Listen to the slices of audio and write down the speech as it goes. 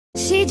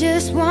she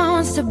just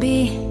wants to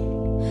be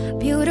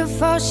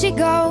beautiful. She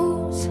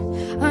goes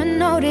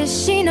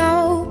unnoticed, she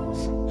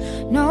knows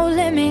no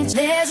limits.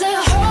 There's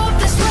a hope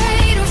that's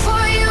waiting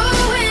for you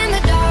in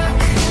the dark.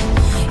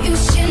 You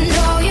should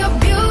know you're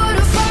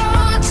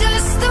beautiful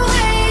just the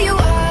way you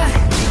are,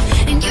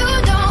 and you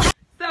don't.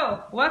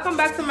 So welcome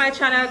back to my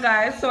channel,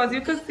 guys. So as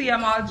you can see,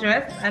 I'm all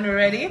dressed and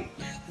ready.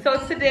 So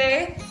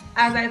today,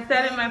 as I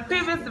said in my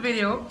previous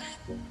video,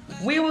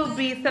 we will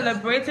be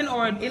celebrating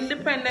our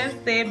Independence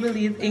Day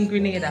Belize in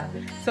Grenada.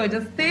 So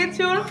just stay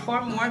tuned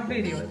for more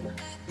videos.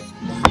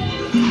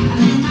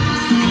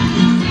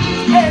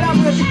 Hey,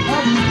 I'm going to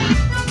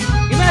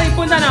you better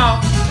put that now.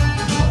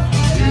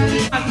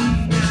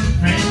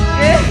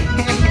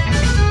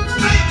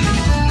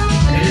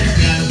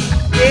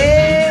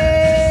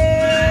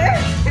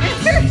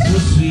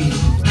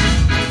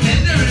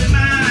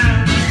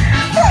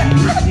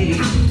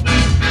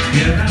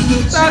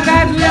 So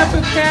guys, we are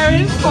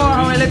preparing for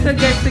our little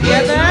get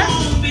together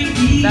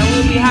that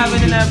we'll be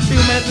having in a few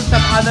minutes with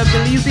some other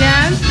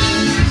Belizeans.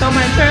 So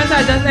my parents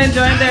are just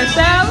enjoying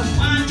themselves.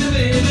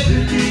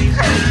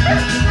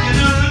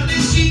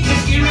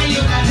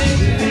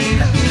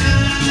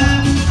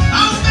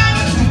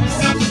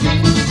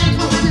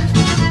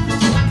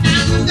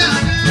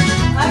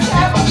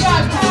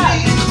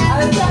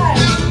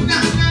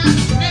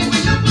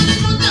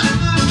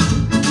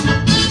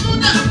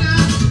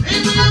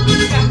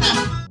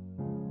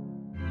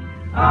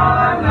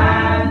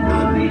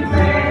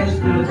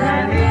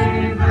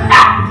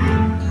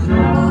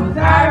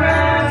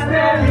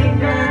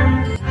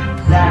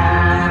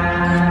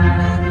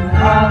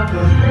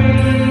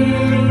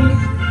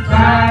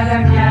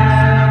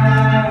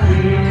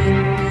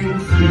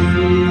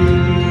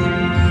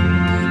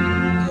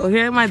 So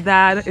here my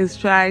dad is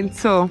trying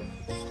to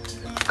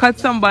cut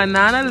some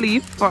banana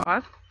leaf for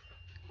us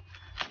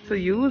to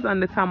use on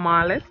the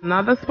tamales,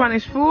 another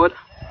Spanish food,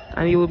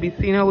 and you will be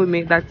seeing how we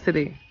make that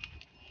today.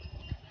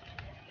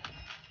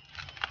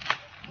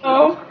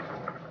 So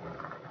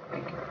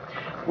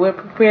we're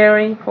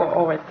preparing for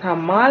our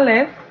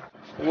tamales,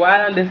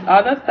 while on this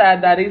other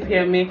side that is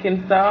here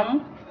making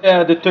some.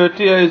 Yeah, the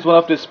tortilla is one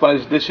of the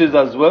Spanish dishes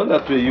as well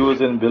that we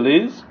use in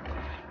Belize.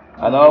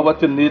 And all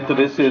what you need to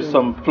this is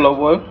some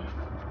flour,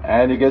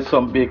 and you get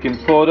some baking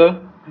powder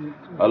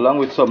along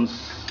with some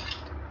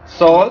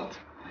salt,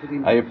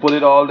 and you put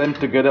it all in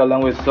together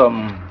along with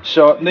some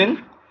shortening.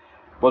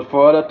 But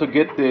for order to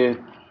get the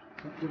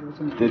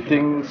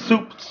thing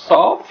soup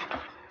soft,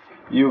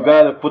 you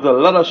gotta put a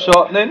lot of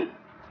shortening,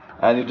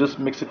 and you just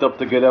mix it up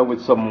together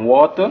with some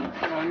water,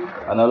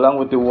 and along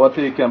with the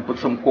water you can put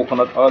some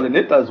coconut oil in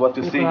it, as what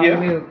you see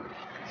here,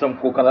 some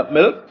coconut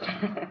milk.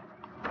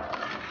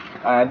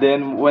 And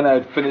then when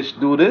I finish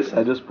do this,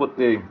 I just put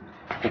the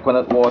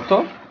coconut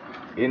water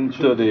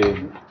into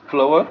the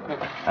flour,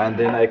 and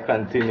then I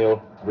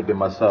continue with the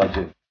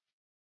massaging.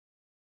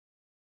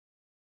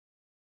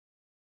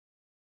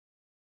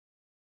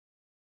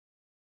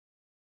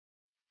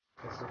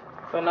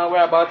 So now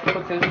we're about to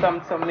put in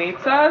some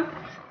tomatoes.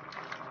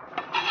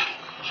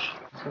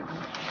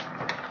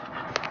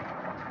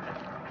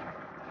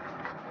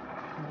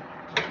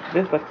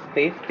 This looks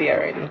tasty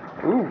already.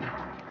 Ooh.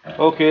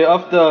 Okay,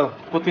 after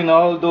putting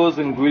all those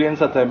ingredients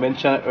that I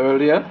mentioned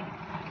earlier,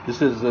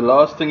 this is the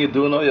last thing you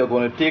do now. You're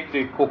going to take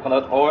the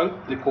coconut oil,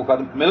 the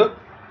coconut milk,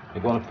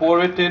 you're going to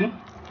pour it in.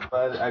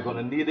 I'm going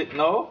to knead it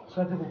now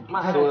so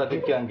that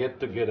it can get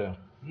together.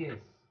 Yes.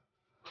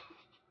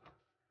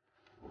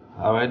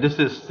 Alright, this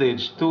is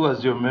stage 2.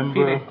 As you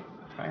remember,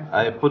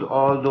 I put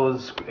all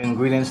those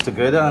ingredients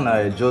together and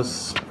I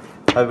just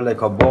have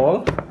like a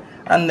ball.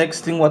 And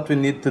next thing what we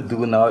need to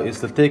do now is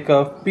to take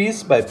off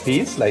piece by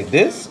piece like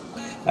this,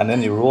 and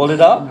then you roll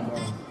it up.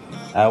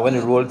 And when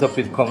you roll it up,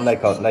 it comes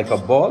like a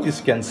ball, you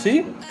can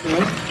see.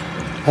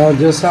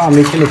 Just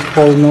making it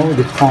cold now,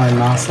 the corn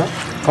masa,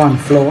 corn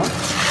flour.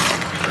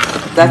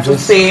 That's the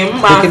same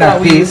masa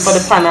that we use for the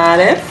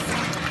panades.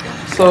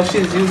 So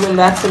she's using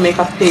that to make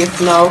a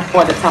paste now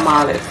for the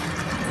tamales.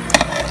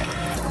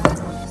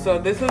 So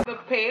this is the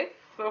paste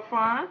so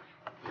far.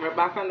 We're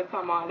back on the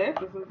tamales.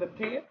 This is the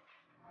paste.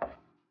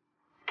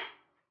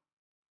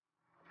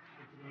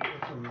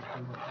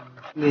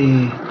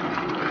 The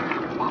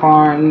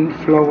corn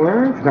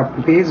flour, the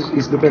paste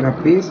is look like a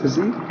paste, you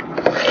see?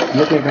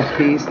 Look like a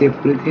paste, they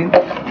put it in.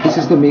 This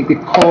is to make the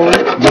cold,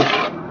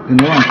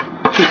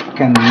 thick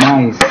and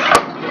nice.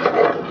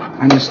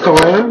 And you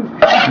stir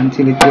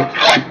until it gets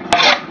thick.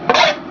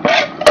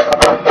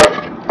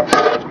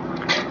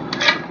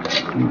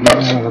 You get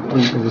all of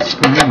the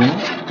spoon,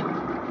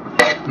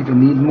 If you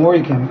need more,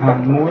 you can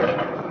add more.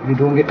 If you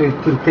don't get to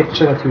the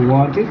texture that you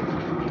want it,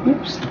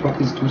 oops, the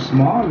pot is too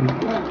small.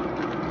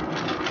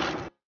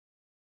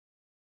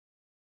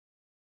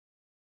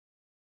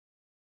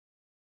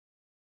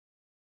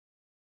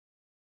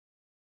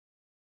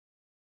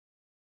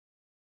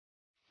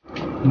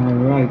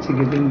 Alright, so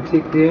getting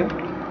thick there.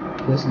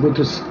 Just go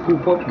to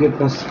scoop up,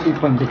 get a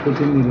scoop and to put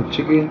in the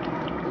chicken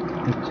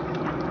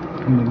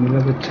in the middle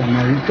of the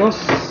chamaritos.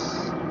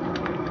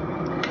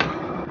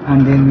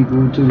 And then we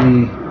go to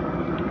the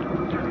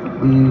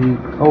the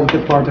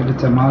outer part of the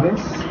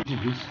tamales.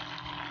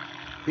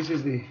 This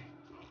is the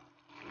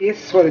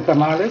paste for the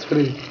tamales, for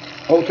the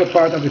outer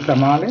part of the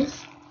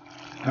tamales.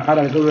 I add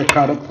a little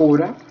ricotta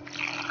powder.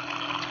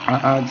 I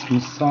add some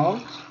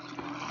salt.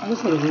 I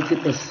just a little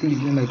tip of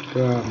seasoning like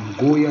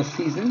Goya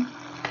season,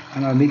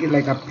 and I'll make it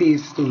like a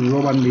paste to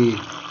rub on the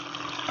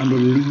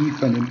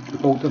leaf and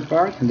the outer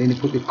part, and then you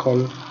put the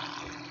color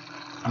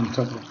on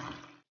top of it.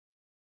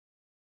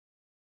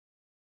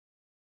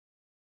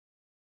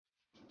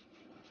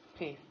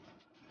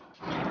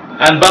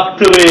 And back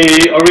to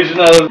the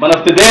original man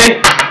of the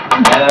day.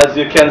 And as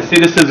you can see,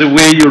 this is the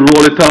way you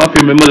roll it off.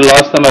 You remember the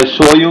last time I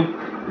showed you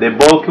the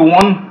bulky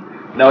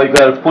one? Now you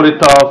gotta put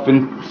it off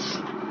in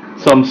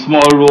some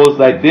small rolls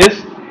like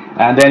this,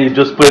 and then you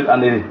just put it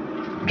on the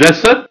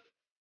dresser.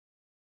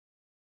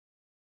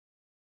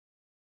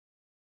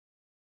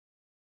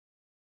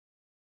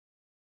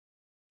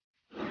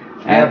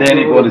 And then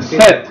it got to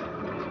set,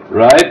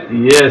 right?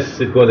 Yes,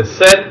 it got to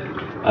set.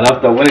 And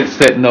after when it's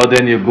set, now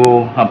then you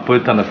go and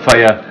put it on the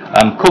fire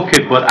and cook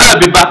it. But I'll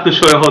be back to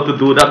show you how to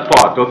do that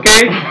part,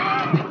 okay?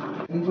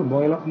 You need to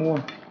boil up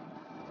more,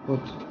 but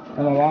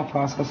I don't want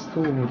faster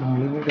stove. I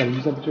don't leave it.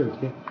 Use up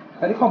turkey.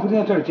 I think I'm putting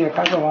a turkey. I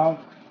can't allow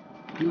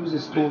use the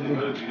stove.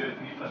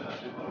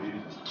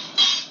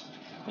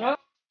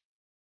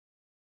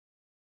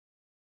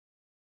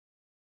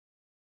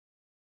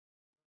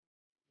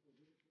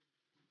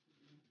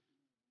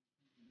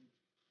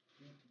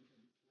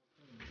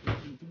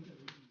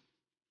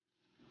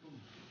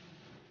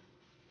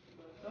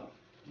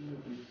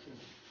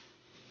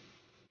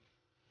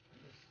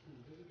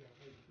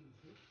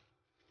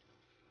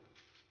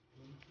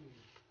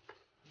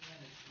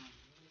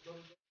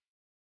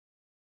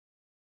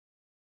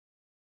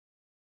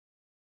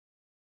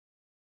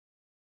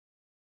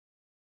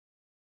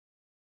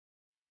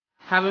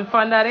 Having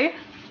fun, Daddy?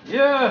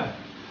 Yeah.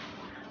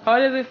 How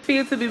does it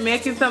feel to be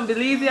making some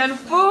Belizean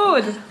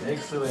food?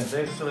 Excellent,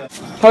 excellent.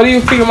 How do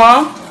you feel,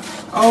 Mom?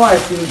 Oh, I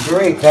feel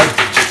great.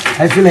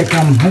 I feel like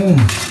I'm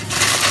home.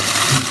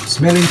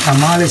 Smelling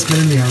tamales,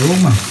 smelling the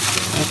aroma.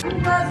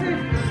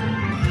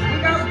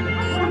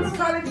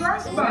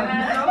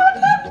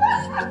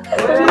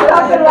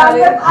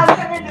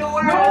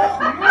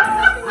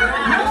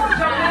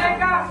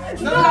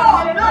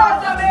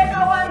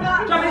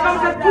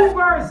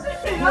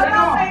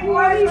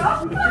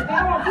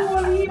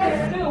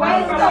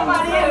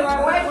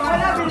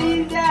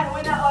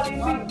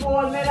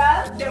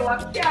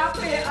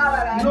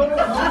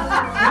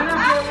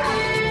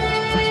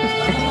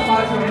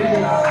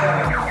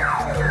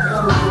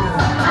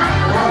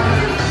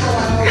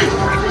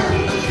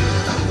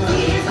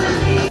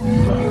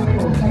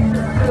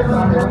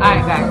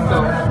 Alright guys, so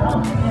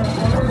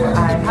I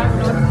have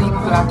no things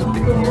to have to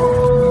say.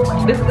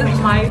 This is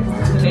my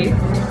plate,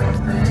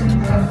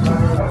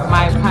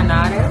 my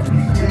panade,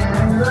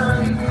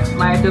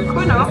 my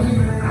dukuno,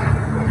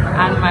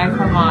 and my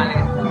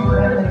tamales.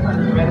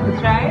 Ready to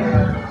try it?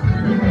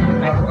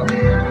 Let's go.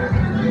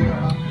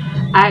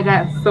 Alright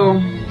guys, so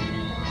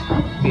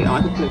okay, I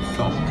want to flip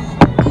some.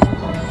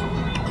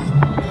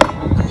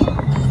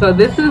 So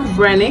this is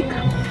Brennick.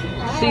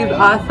 She's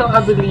also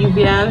a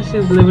Belizean.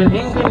 She's living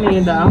in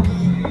Grenada.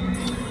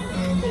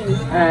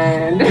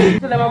 And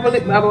tell them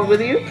about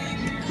Belize?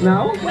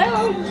 No?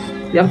 Well,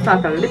 You have to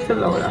talk a little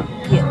louder.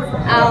 yes.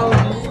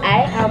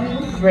 I am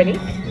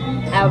Brennick.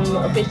 I'm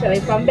officially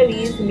from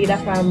Belize, Mida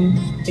from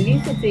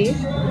Belize City.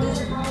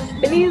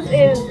 Belize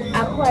is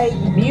a quite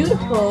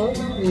beautiful,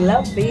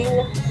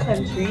 loving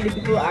country. The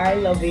people are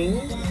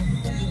loving.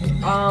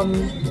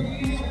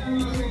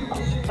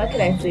 What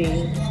can I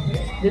say?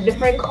 The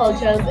different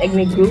cultures,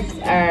 ethnic groups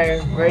are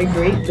very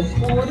great. The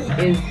food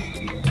is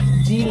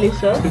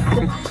delicious.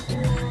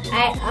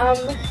 I am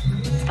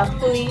a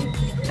fully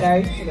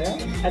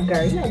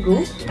Garina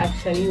group,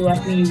 actually,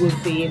 what we would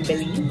say in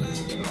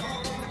Belize.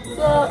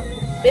 So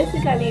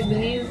basically,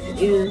 Belize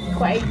is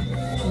quite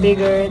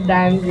bigger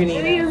than Grenada.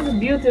 It is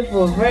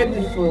beautiful, very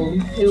beautiful.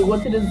 You go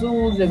to the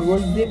zoos, you go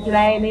zip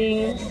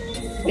lining.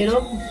 You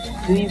know,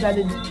 Belize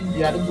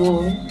you have to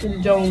go to the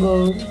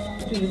jungle.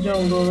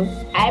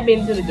 I've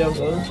been to the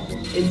jungle.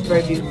 It's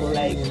very beautiful.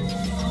 Like,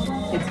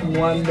 it's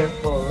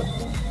wonderful.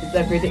 It's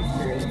a great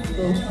experience.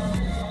 So,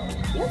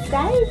 yes,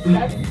 guys,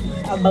 that's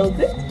about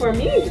it for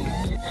me.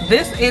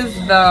 This is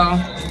the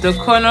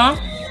dukuno.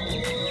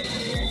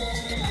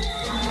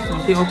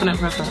 Let me open it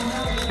first,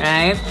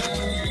 right?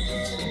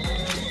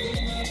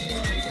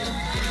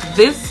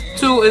 This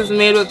too is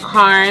made with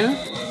corn.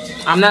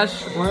 I'm not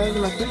sure. Where is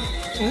it?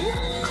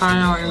 Corn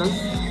oil.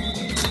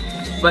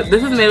 But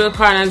this is made with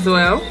corn as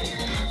well.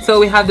 So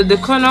we have the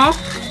dukuno,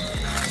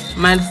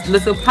 my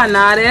little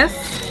panades,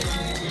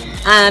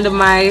 and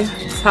my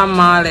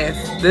tamales.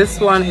 This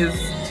one is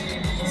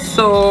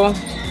so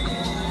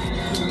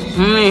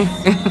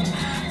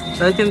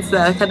look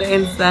inside, look at the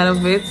inside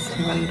of it.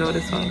 I'm gonna do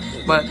this one,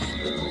 but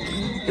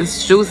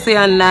it's juicy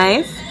and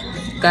nice,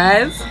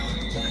 guys.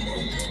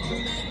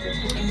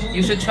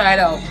 You should try it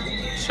out.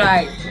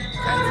 Try it.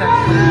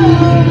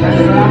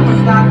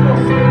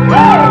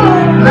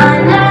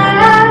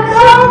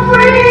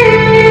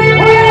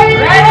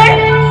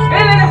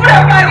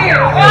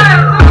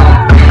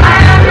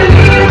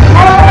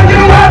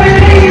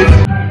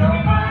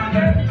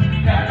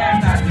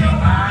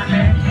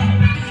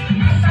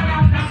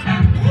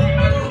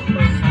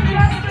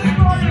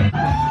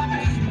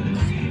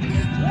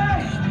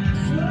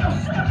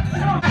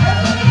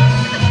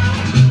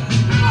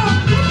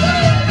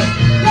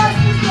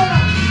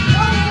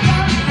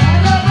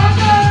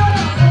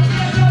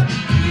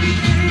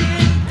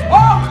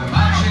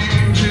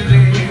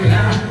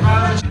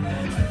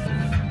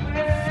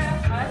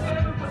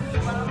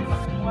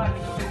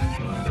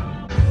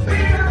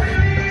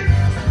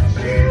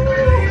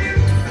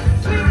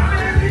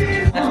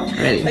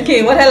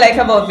 Okay, what I like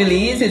about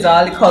Belize is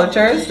all the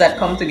cultures that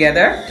come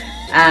together.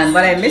 And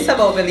what I miss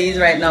about Belize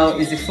right now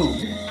is the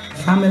food.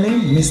 Family,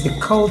 miss the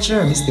culture,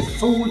 I miss the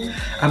food,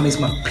 I miss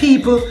my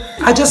people.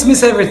 I just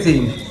miss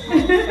everything.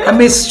 I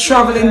miss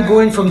traveling,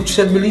 going from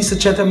Belize to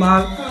Chatham.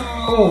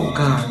 Oh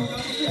God.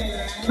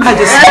 I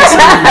just miss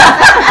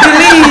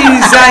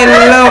Belize, I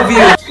love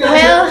you.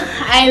 Well,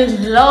 I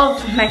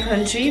love my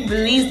country,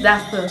 Belize,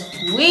 that's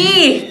the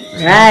we.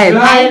 Right.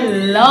 I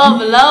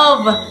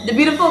love the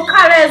beautiful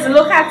colors.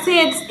 Look at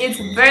it. It's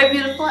very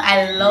beautiful.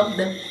 I love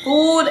the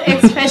food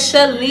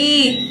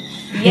especially.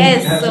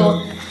 Yes,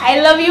 so I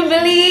love you,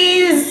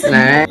 Belize.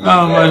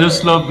 I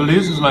just love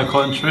Belize. It's my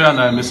country and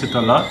I miss it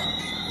a lot.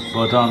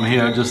 But I'm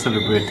here just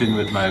celebrating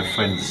with my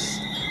friends.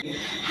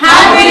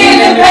 Happy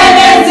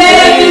Independence Day,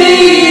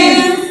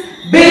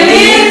 Belize!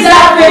 Belize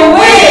happy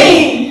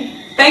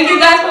we! Thank you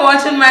guys for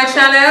watching my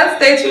channel.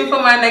 Stay tuned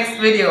for my next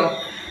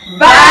video.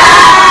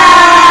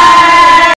 Bye!